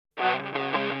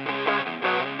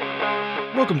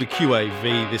Welcome to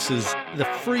QAV. This is the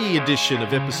free edition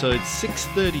of episode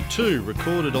 632,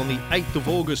 recorded on the 8th of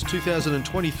August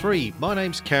 2023. My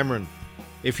name's Cameron.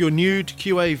 If you're new to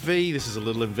QAV, this is a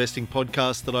little investing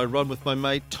podcast that I run with my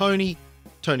mate Tony.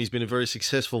 Tony's been a very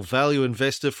successful value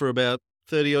investor for about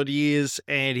 30 odd years,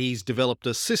 and he's developed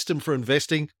a system for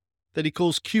investing that he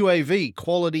calls QAV,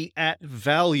 Quality at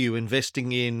Value,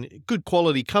 investing in good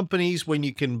quality companies when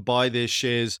you can buy their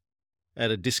shares at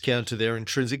a discount to their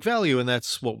intrinsic value, and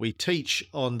that's what we teach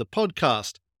on the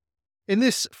podcast. In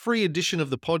this free edition of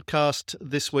the podcast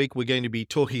this week, we're going to be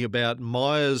talking about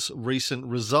Myer's recent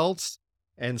results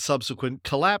and subsequent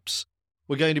collapse.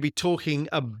 We're going to be talking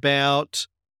about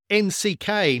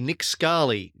NCK, Nick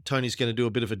Scali. Tony's going to do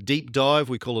a bit of a deep dive.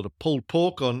 We call it a pulled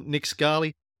pork on Nick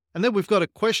Scali. And then we've got a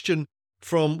question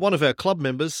from one of our club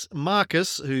members,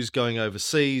 Marcus, who's going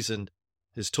overseas and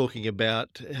is talking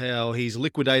about how he's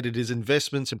liquidated his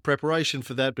investments in preparation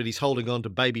for that, but he's holding on to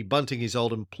baby bunting his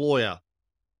old employer.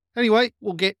 Anyway,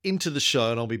 we'll get into the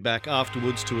show and I'll be back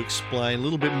afterwards to explain a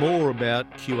little bit more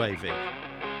about QAV.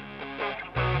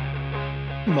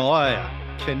 Myer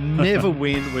can never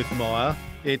win with Myer.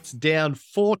 It's down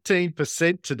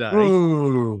 14% today.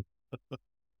 Ooh.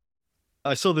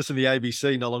 I saw this in the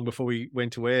ABC not long before we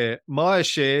went to air. Myer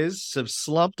shares have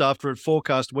slumped after it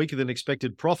forecast weaker than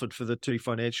expected profit for the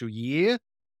financial year.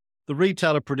 The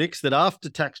retailer predicts that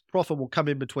after-tax profit will come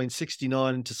in between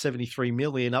 69 to 73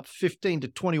 million, up 15 to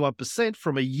 21%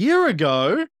 from a year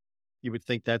ago. You would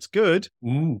think that's good,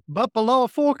 but below a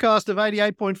forecast of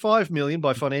 88.5 million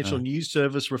by financial news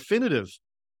service Refinitiv.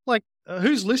 Like,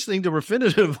 who's listening to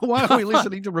Refinitiv? Why are we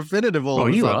listening to Refinitiv all of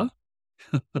a sudden? You are.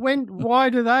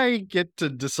 Why do they get to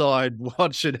decide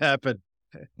what should happen?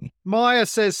 Myer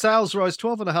says sales rose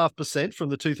 12.5% from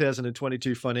the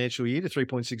 2022 financial year to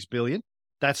 3.6 billion.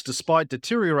 That's despite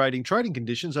deteriorating trading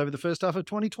conditions over the first half of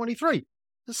 2023.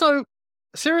 So,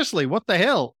 seriously, what the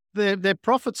hell? Their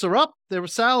profits are up, their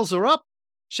sales are up,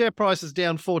 share price is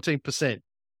down 14%.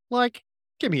 Like,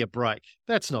 give me a break.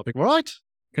 That's not right.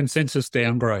 Consensus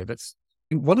downgrade. That's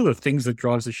one of the things that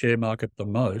drives the share market the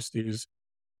most is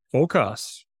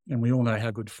forecasts. And we all know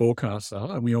how good forecasts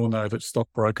are. And we all know that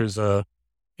stockbrokers are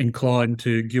inclined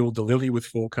to gild the lily with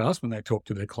forecasts when they talk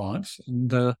to their clients.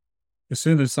 And as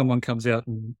soon as someone comes out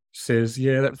and says,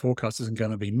 yeah, that forecast isn't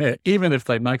going to be met, even if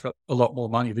they make a lot more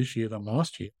money this year than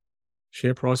last year,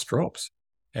 share price drops.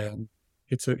 And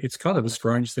it's kind of a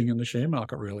strange thing in the share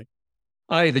market, really.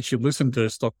 A, that you listen to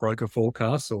stockbroker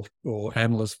forecasts or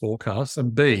analyst forecasts,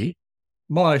 and B,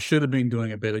 Myer should have been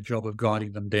doing a better job of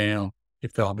guiding them down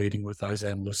if they were meeting with those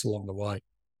analysts along the way.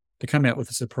 To come out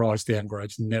with a surprise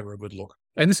downgrade's never a good look.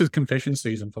 And this is confession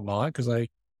season for Myer because they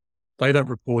don't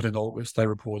report in August, they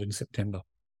report in September.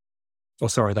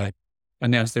 They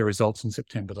announce their results in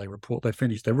September, they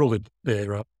finish, they ruled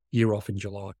their year off in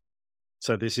July.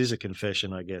 So this is a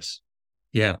confession, I guess.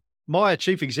 Yeah. Myer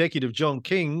Chief Executive John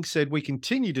King said we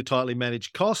continue to tightly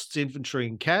manage costs, inventory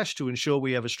and cash to ensure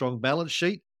we have a strong balance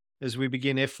sheet as we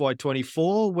begin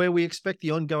FY24, where we expect the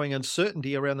ongoing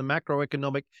uncertainty around the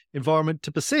macroeconomic environment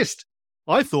to persist.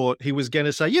 I thought he was going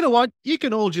to say, you know what, you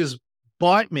can all just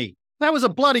bite me. That was a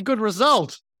bloody good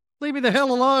result. Leave me the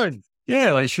hell alone.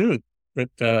 Yeah, they should. But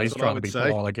he's trying to be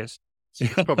polite, I guess.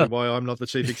 That's probably why I'm not the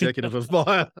chief executive of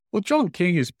Myer. Well, John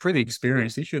King is pretty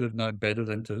experienced. He should have known better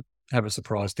than to have a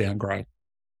surprise downgrade.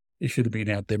 He should have been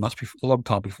out there a long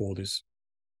time before this,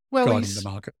 guiding the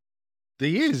market.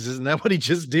 He is. Isn't that what he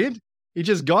just did? He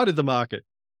just guided the market.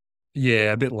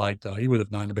 Yeah, a bit late, though. He would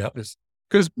have known about this.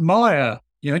 Because Myer,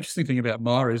 interesting thing about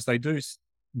Myer is they do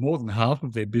more than half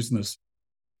of their business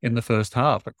in the first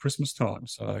half at Christmas time.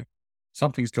 So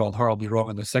something's gone horribly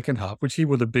wrong in the second half, which he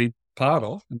would have been part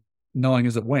of. And knowing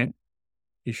as it went,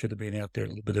 he should have been out there a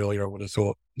little bit earlier, I would have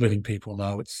thought, letting people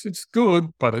know it's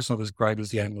good, but it's not as great as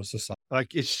the analysts are saying.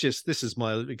 Like, it's just, this is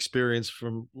my experience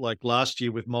from like last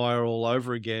year with Myer all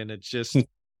over again. It's just,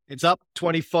 it's up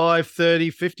 25,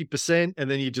 30, 50%,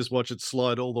 and then you just watch it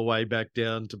slide all the way back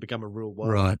down to become a real one.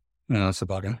 Right. No, that's a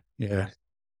bugger. Yeah.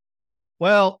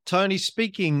 Well, Tony,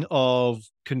 speaking of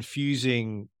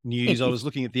confusing news, I was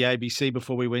looking at the ABC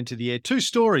before we went to the air. Two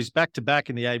stories back to back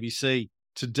in the ABC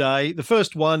today. The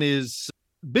first one is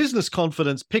business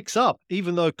confidence picks up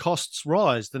even though costs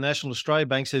rise. The National Australia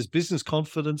Bank says business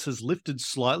confidence has lifted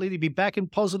slightly to be back in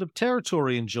positive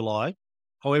territory in July.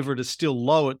 However, it is still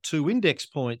low at 2 index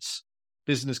points.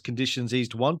 Business conditions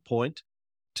eased 1 point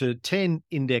to 10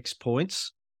 index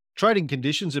points. Trading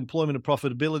conditions, employment and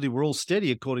profitability were all steady,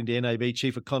 according to NAB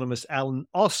Chief Economist Alan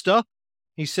Oster.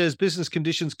 He says business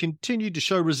conditions continued to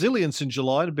show resilience in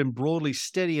July and have been broadly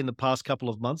steady in the past couple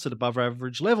of months at above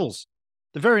average levels.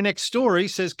 The very next story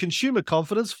says consumer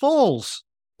confidence falls.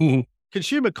 Mhm.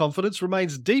 Consumer confidence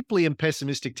remains deeply in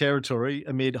pessimistic territory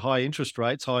amid high interest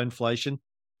rates, high inflation,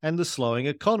 and the slowing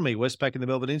economy. Westpac and the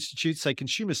Melbourne Institute say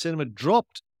consumer sentiment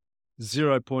dropped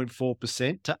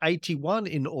 0.4% to 81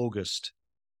 in August.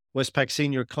 Westpac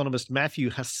senior economist Matthew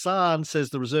Hassan says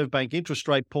the Reserve Bank interest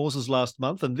rate pauses last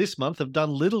month and this month have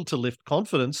done little to lift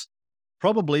confidence,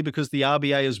 probably because the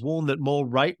RBA has warned that more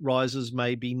rate rises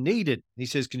may be needed. He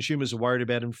says consumers are worried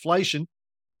about inflation,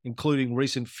 including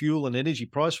recent fuel and energy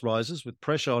price rises, with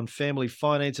pressure on family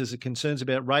finances and concerns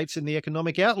about rates in the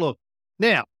economic outlook.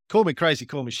 Now, call me crazy,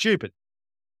 call me stupid,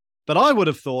 but I would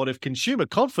have thought if consumer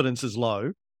confidence is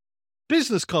low,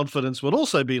 business confidence would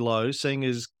also be low, seeing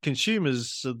as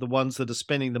consumers are the ones that are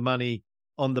spending the money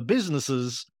on the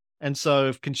businesses. And so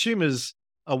if consumers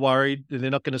are worried, they're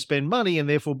not going to spend money and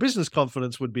therefore business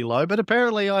confidence would be low. But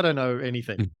apparently I don't know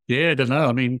anything. Yeah, I don't know.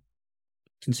 I mean,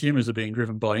 consumers are being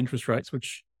driven by interest rates,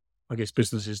 which I guess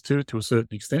businesses too, to a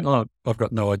certain extent. I've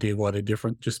got no idea why they're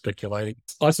different, just speculating.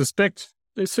 I suspect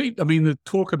the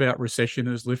talk about recession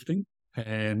is lifting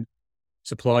and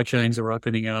supply chains are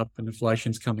opening up and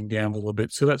inflation's coming down a little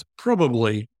bit. So that's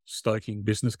probably stoking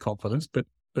business confidence, but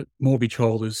mortgage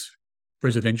holders,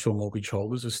 residential mortgage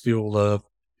holders are still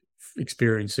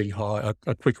experiencing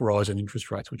a quick rise in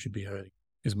interest rates, which would be hurting,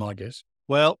 is my guess.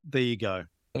 Well, there you go.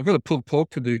 I've got a pulled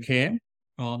pork to do, Cam.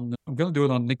 I'm going to do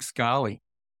it on Nick Scali,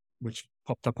 which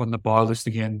popped up on the buy list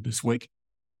again this week.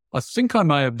 I think I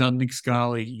may have done Nick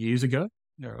Scali years ago,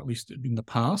 or at least in the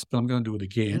past, but I'm going to do it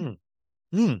again.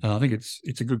 I think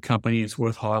it's a good company. It's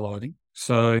worth highlighting.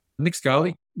 So Nick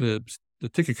Scali, the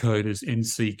ticker code is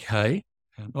NCK.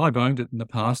 I've owned it in the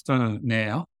past, don't own it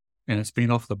now, and it's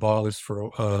been off the buy list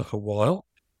for a while,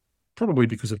 probably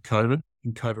because of COVID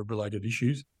and COVID-related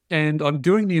issues. And I'm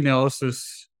doing the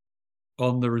analysis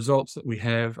on the results that we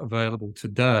have available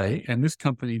today, and this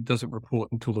company doesn't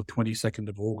report until the 22nd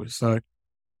of August. So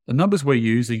the numbers we're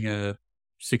using are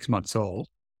 6 months old,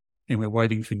 and we're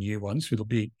waiting for new ones. It'll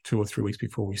be 2 or 3 weeks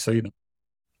before we see them.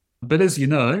 But as you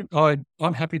know,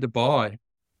 I'm happy to buy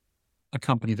a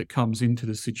company that comes into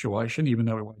this situation, even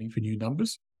though we're waiting for new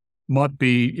numbers. Might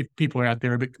be, if people are out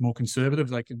there a bit more conservative,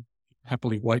 they can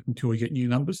happily wait until we get new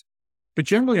numbers. But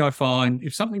generally, I find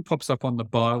if something pops up on the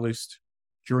buy list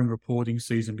during reporting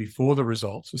season before the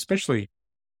results, especially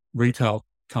retail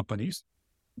companies,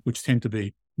 which tend to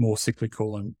be more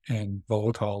cyclical and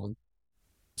volatile than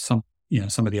some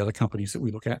of the other companies that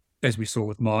we look at, as we saw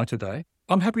with Myer today,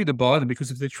 I'm happy to buy them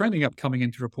because if they're trending up coming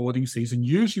into reporting season,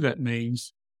 usually that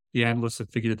means the analysts have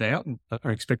figured it out and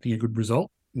are expecting a good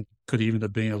result. It could even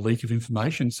have been a leak of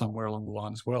information somewhere along the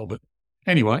line as well. But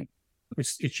anyway,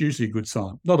 it's usually a good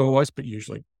sign. Not always, but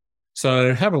usually.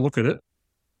 So have a look at it.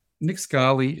 Nick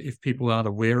Scali, if people aren't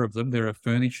aware of them, they're a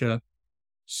furniture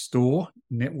store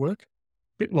network, a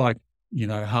bit like,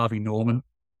 Harvey Norman,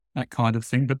 that kind of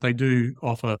thing, but they do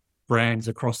offer brands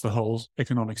across the whole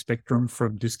economic spectrum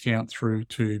from discount through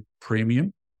to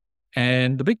premium.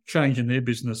 And the big change in their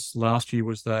business last year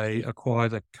was they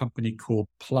acquired a company called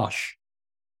Plush,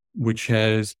 which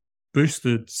has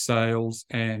boosted sales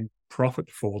and profit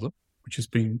for them, which has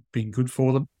been good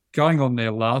for them. Going on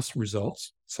their last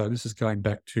results, so this is going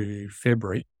back to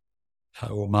February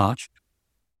or March,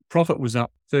 profit was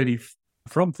up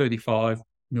from 35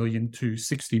 million to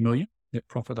 60 million net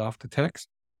profit after tax.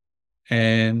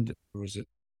 And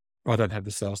I don't have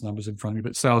the sales numbers in front of me,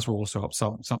 but sales were also up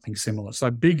something similar.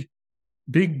 So big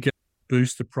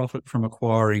boost to profit from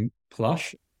acquiring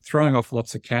Plush, throwing off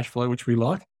lots of cash flow, which we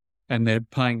like, and they're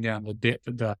paying down the debt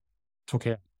that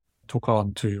they took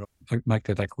on to make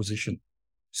that acquisition.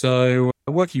 So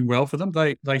working well for them.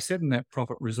 They said in that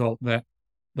profit result that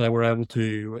they were able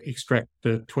to extract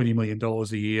the $20 million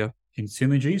a year in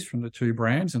synergies from the two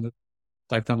brands, and that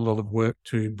they've done a lot of work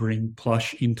to bring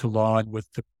Plush into line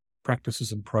with the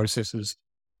practices and processes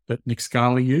that Nick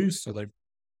Scali used. So they've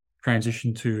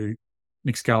transitioned to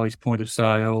Nick Scali's point of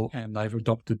sale, and they've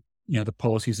adopted, the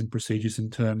policies and procedures in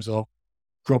terms of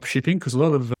drop shipping, because a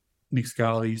lot of Nick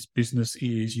Scali's business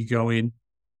is you go in,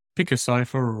 pick a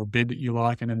sofa or a bed that you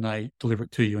like, and then they deliver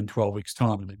it to you in 12 weeks'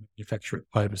 time and they manufacture it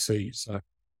overseas. So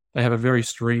they have a very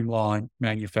streamlined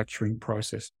manufacturing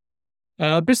process.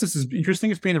 Business is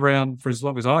interesting. It's been around for as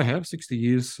long as I have, 60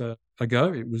 years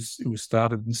ago. It was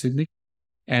started in Sydney,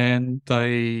 and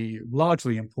they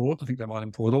largely import. I think they might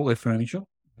import all their furniture,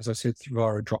 as I said,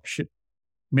 via a drop ship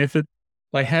method.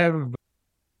 They have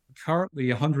currently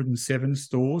 107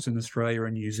 stores in Australia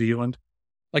and New Zealand.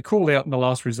 They called out in the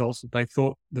last results that they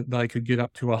thought that they could get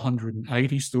up to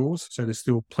 180 stores. So there's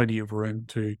still plenty of room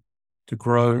to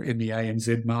grow in the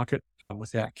ANZ market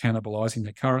without cannibalising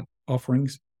the current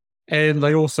offerings. And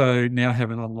they also now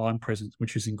have an online presence,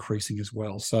 which is increasing as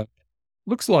well. So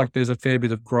looks like there's a fair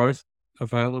bit of growth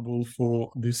available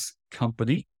for this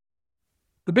company.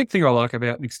 The big thing I like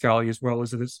about Nick Scali as well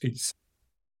is that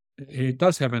it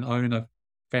does have an owner,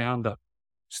 founder,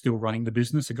 still running the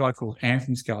business, a guy called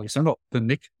Anthony Scali. So not the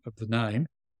Nick of the name,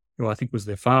 who I think was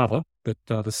their father, but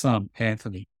the son,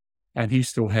 Anthony. And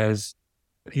he's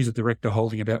a director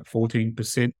holding about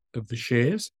 14% of the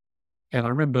shares. And I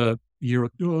remember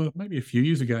maybe a few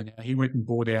years ago now, he went and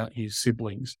bought out his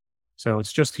siblings. So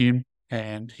it's just him,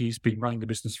 and he's been running the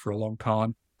business for a long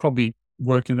time, probably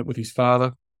working it with his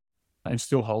father, and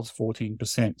still holds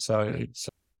 14%. So it's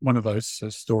one of those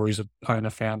stories of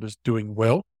owner-founders doing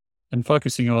well and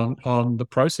focusing on the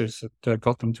process that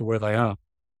got them to where they are.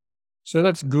 So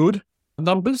that's good.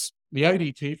 Numbers, the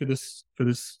ADT for this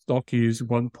stock is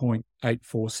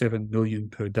 1.847 million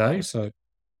per day. So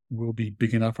will be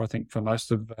big enough, I think, for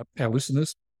most of our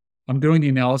listeners. I'm doing the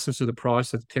analysis of the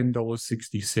price at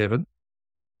 $10.67,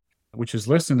 which is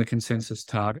less than the consensus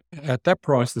target. At that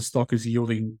price, the stock is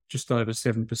yielding just over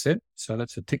 7%. So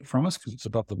that's a tick from us because it's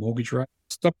above the mortgage rate.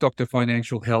 Stock Doctor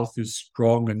Financial Health is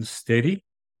strong and steady.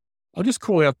 I'll just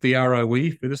call out the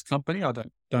ROE for this company. I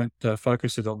don't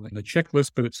focus it on the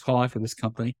checklist, but it's high for this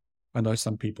company. I know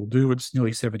some people do. It's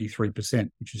nearly 73%,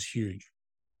 which is huge.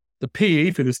 The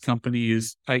PE for this company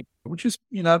is 8, which is,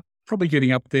 probably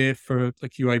getting up there for a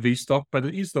QAV stock, but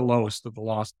it is the lowest of the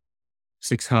last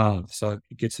 6 halves. So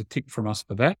it gets a tick from us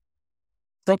for that.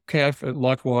 Prop CAF,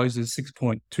 likewise, is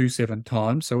 6.27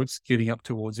 times. So it's getting up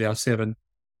towards our 7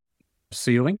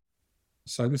 ceiling.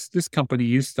 So this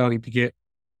company is starting to get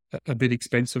a bit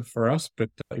expensive for us, but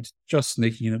it's just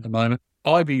sneaking in at the moment.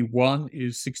 IV1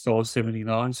 is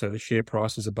 $6.79, so the share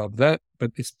price is above that,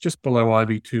 but it's just below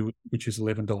IV2, which is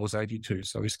 $11.82,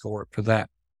 so we score it for that.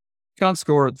 Can't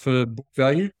score it for book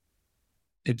value.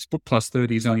 Its book plus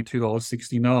 30 is only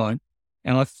 $2.69,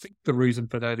 and I think the reason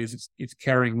for that is it's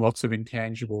carrying lots of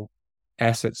intangible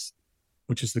assets,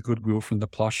 which is the goodwill from the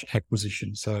Plush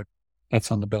acquisition, so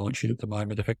that's on the balance sheet at the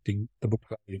moment, affecting the book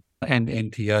value, and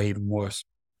NTA even worse.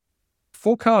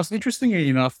 Forecast, interestingly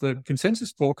enough, the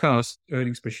consensus forecast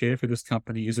earnings per share for this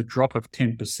company is a drop of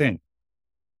 10%.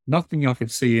 Nothing I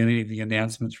could see in any of the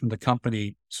announcements from the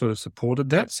company sort of supported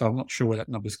that, so I'm not sure where that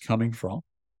number's coming from.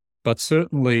 But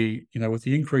certainly, with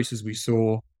the increases we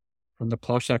saw from the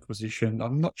Plush acquisition,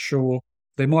 I'm not sure.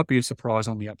 There might be a surprise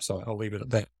on the upside. I'll leave it at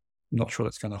that. I'm not sure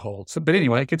that's going to hold. But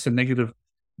anyway, it gets a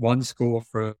 -1 score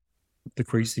for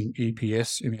decreasing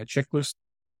EPS in our checklist.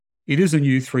 It is a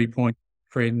new 3-point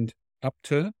trend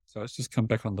upturn, so it's just come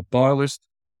back on the buy list.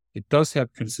 It does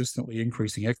have consistently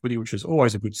increasing equity, which is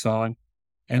always a good sign.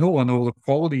 And all in all, the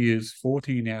quality is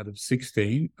 14 out of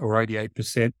 16, or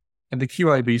 88%, and the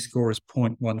QAB score is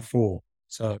 0.14.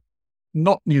 So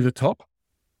not near the top,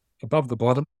 above the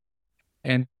bottom,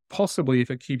 and possibly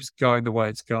if it keeps going the way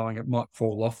it's going, it might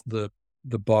fall off the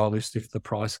buy list if the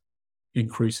price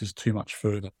increases too much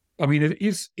further. I mean, it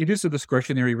is a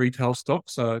discretionary retail stock,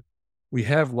 so we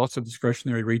have lots of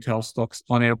discretionary retail stocks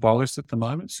on our buy list at the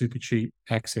moment. Supercheap,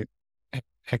 AX1,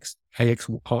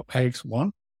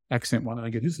 Accent One, I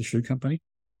think it is the shoe company,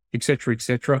 et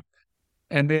cetera,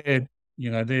 and their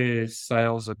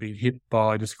sales have been hit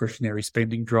by discretionary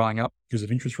spending drying up because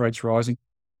of interest rates rising.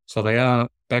 So they are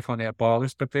back on our buy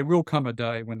list, but there will come a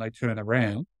day when they turn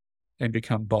around and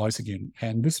become buys again.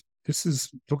 And this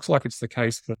looks like it's the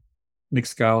case for Nick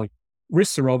Scali.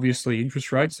 Risks are obviously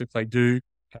interest rates. If they do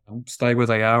stay where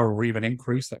they are or even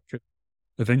increase, that could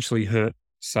eventually hurt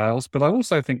sales. But I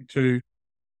also think too,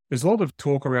 there's a lot of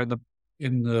talk around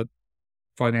in the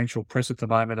financial press at the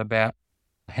moment about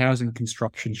housing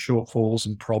construction shortfalls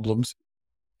and problems,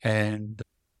 and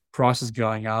prices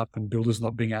going up and builders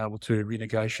not being able to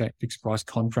renegotiate fixed price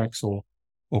contracts or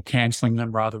cancelling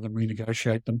them rather than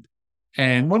renegotiate them.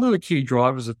 And one of the key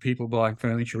drivers of people buying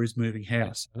furniture is moving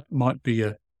house. It might be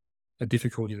a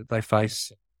difficulty that they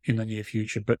face in the near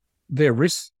future, but their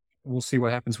risks, we'll see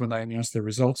what happens when they announce their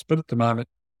results. But at the moment,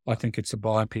 I think it's a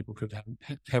buy and people could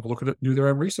have a look at it and do their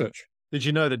own research. Did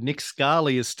you know that Nick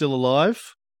Scali is still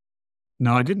alive?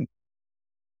 No, I didn't.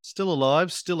 Still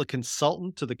alive, still a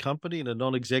consultant to the company and a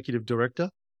non-executive director.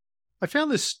 I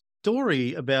found this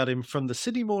story about him from the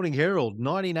Sydney Morning Herald,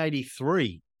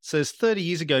 1983. It says 30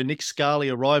 years ago, Nick Scali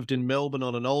arrived in Melbourne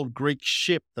on an old Greek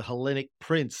ship, the Hellenic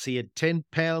Prince. He had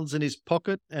 £10 in his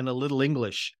pocket and a little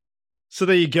English. So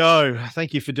there you go.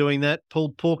 Thank you for doing that,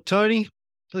 Pulled Pork Tony.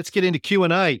 Let's get into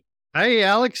Q&A. Hey,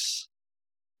 Alex.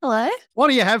 Hello. What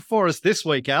do you have for us this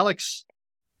week, Alex?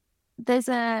 There's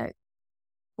a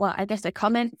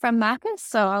comment from Marcus,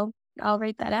 so I'll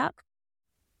read that out.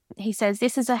 he says,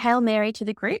 this is a Hail Mary to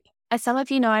the group. As some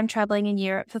of you know, I'm traveling in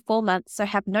Europe for 4 months, so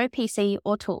have no PC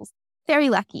or tools. Very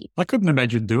lucky. I couldn't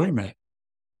imagine doing that.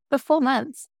 For 4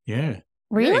 months? Yeah.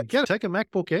 Really? Yeah, go take a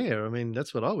MacBook Air. I mean,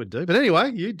 that's what I would do. But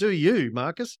anyway, you do you,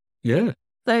 Marcus. Yeah.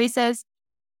 So he says,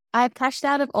 I've cashed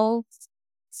out of all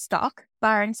stock,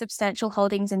 barring substantial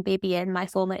holdings in BBN, my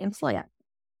former employer.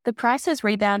 The price has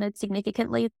rebounded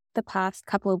significantly the past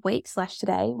couple of weeks /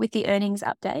 today with the earnings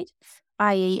update,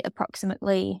 i.e.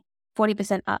 approximately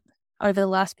 40% up over the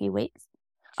last few weeks.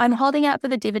 I'm holding out for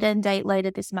the dividend date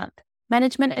later this month.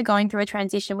 Management are going through a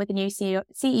transition with a new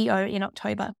CEO in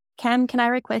October. Cam, can I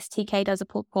request TK does a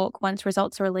pulled pork once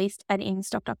results are released and in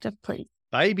Stock Doctor, please?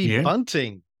 Baby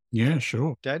bunting. Yeah,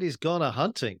 sure. Daddy's gone a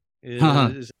hunting.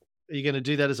 Uh-huh. Are you going to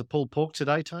do that as a pulled pork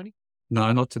today, Tony?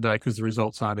 No, not today because the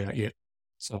results aren't out yet.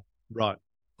 So Right.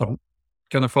 I'm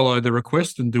going to follow the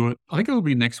request and do it. I think it'll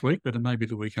be next week, but it may be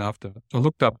the week after. I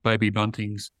looked up Baby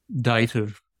Bunting's date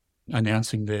of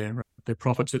announcing their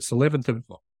profits. It's 11th of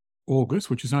August,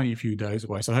 which is only a few days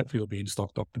away. So hopefully it'll be in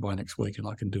Stock Doctor by next week and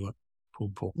I can do it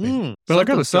pulled pork then. But I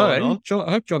got to say, I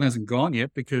hope John hasn't gone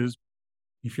yet because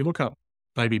if you look up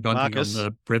Baby Bunting Marcus, on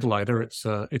the bread later, it's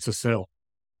a sell.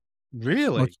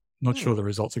 Really? Not sure the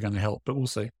results are going to help, but we'll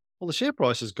see. Well, the share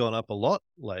price has gone up a lot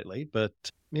lately, but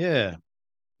yeah,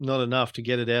 not enough to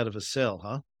get it out of a sell,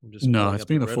 huh? No, it's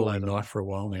been a falling knife for a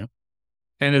while now.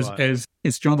 And as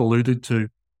John alluded to,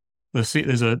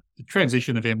 there's a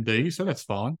transition of MD, so that's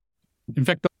fine. In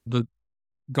fact, the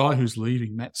guy who's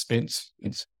leaving, Matt Spence,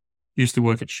 used to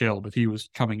work at Shell, but he was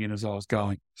coming in as I was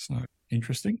going. So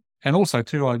interesting. And also,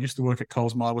 too, I used to work at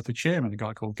Coles Mine with the chairman, a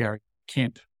guy called Gary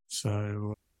Kent.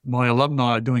 So my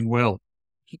alumni are doing well.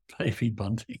 Baby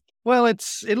Bunting. Well,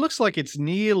 it looks like it's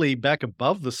nearly back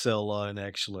above the sell line,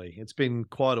 actually. It's been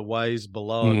quite a ways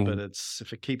below it, but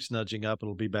if it keeps nudging up,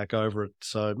 it'll be back over it.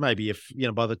 So maybe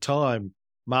by the time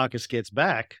Marcus gets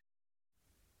back,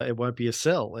 it won't be a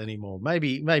sell anymore.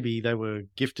 Maybe they were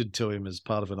gifted to him as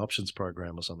part of an options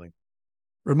program or something.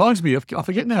 Reminds me of, I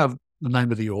forget now the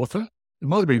name of the author. It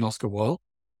might have been Oscar Wilde.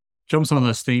 Jumps on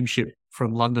a steamship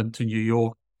from London to New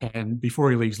York, and before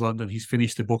he leaves London, he's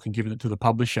finished the book and given it to the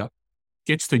publisher.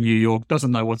 Gets to New York,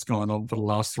 doesn't know what's going on for the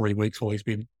last 3 weeks while he's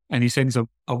been, and he sends a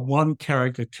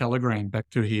one-character telegram back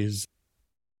to his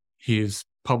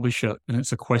publisher, and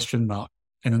it's a question mark.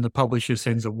 And then the publisher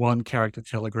sends a one-character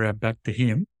telegram back to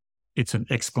him. It's an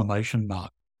exclamation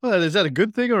mark. Well, is that a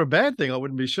good thing or a bad thing? I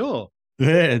wouldn't be sure.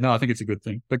 Yeah, no, I think it's a good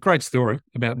thing. But great story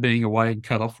about being away and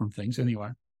cut off from things anyway.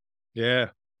 Yeah.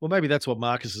 Well, maybe that's what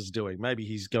Marcus is doing. Maybe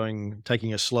he's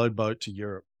taking a slow boat to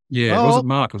Europe. Yeah, was it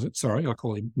Mark? Was it? Sorry, I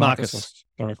call him Marcus.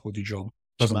 Sorry, I called you John.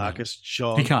 Marcus,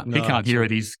 John. He can't hear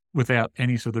it. He's without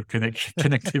any sort of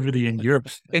connectivity in Europe,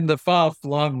 in the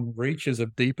far-flung reaches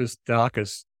of deepest,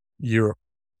 darkest Europe.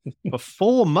 For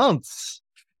 4 months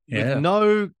Yeah. with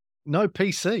no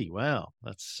PC. Wow,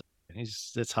 that's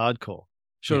hardcore.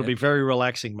 Sure, it'll be very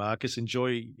relaxing, Marcus.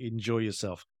 Enjoy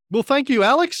yourself. Well, thank you,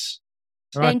 Alex.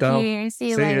 All right, Thank you. See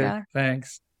you later.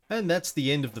 Thanks. And that's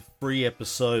the end of the free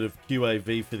episode of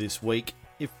QAV for this week.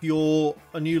 If you're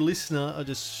a new listener, I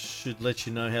just should let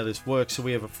you know how this works. So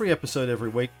we have a free episode every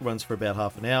week, runs for about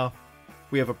half an hour.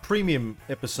 We have a premium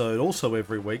episode also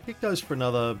every week. It goes for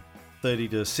another 30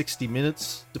 to 60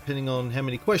 minutes, depending on how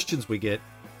many questions we get.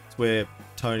 It's where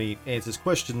Tony answers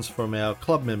questions from our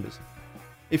club members.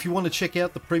 If you want to check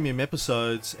out the premium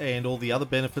episodes and all the other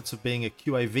benefits of being a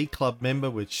QAV club member,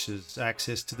 which is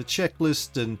access to the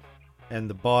checklist and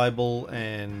the Bible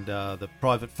and the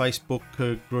private Facebook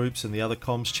groups and the other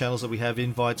comms channels that we have,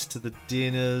 invites to the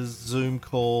dinners, Zoom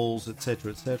calls,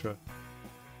 etc., etc.,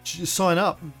 sign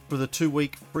up for the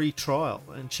 2-week free trial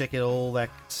and check all that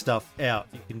stuff out.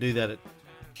 You can do that at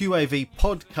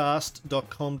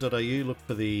qavpodcast.com.au. Look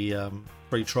for the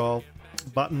free trial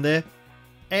button there.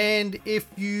 And if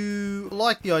you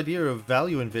like the idea of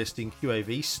value investing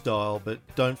QAV style, but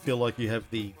don't feel like you have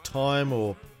the time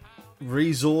or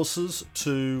resources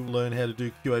to learn how to do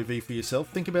QAV for yourself,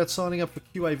 think about signing up for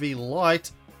QAV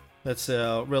Lite. That's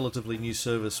our relatively new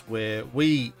service where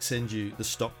we send you the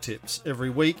stock tips every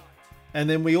week. And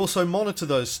then we also monitor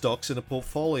those stocks in a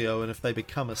portfolio. And if they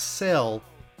become a sell,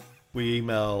 we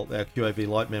email our QAV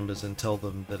Lite members and tell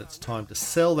them that it's time to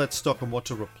sell that stock and what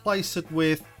to replace it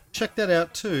with. Check that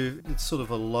out too. It's sort of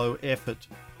a low effort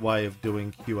way of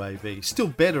doing QAV. Still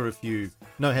better if you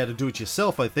know how to do it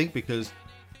yourself, I think, because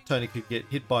Tony could get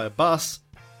hit by a bus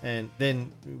and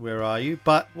then where are you?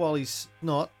 But while he's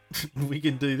not, we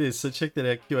can do this. So check that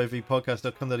out,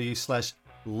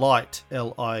 qavpodcast.com.au/light,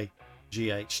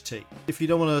 LIGHT. If you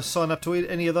don't want to sign up to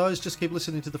any of those, just keep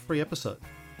listening to the free episode.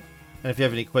 And if you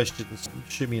have any questions,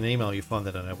 shoot me an email. You'll find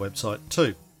that on our website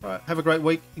too. All right, have a great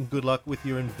week and good luck with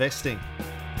your investing.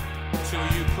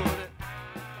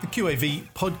 The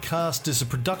QAV podcast is a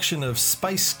production of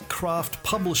Spacecraft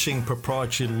Publishing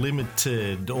Proprietary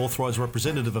Limited, authorised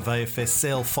representative of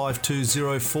AFSL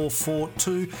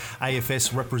 520442,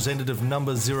 AFS representative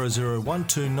number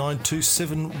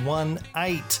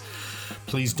 0012922718.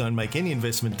 Please don't make any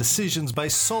investment decisions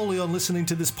based solely on listening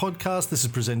to this podcast. This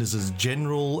is presented as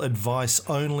general advice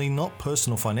only, not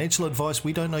personal financial advice.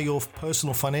 We don't know your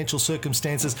personal financial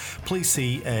circumstances. Please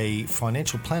see a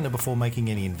financial planner before making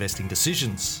any investing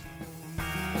decisions.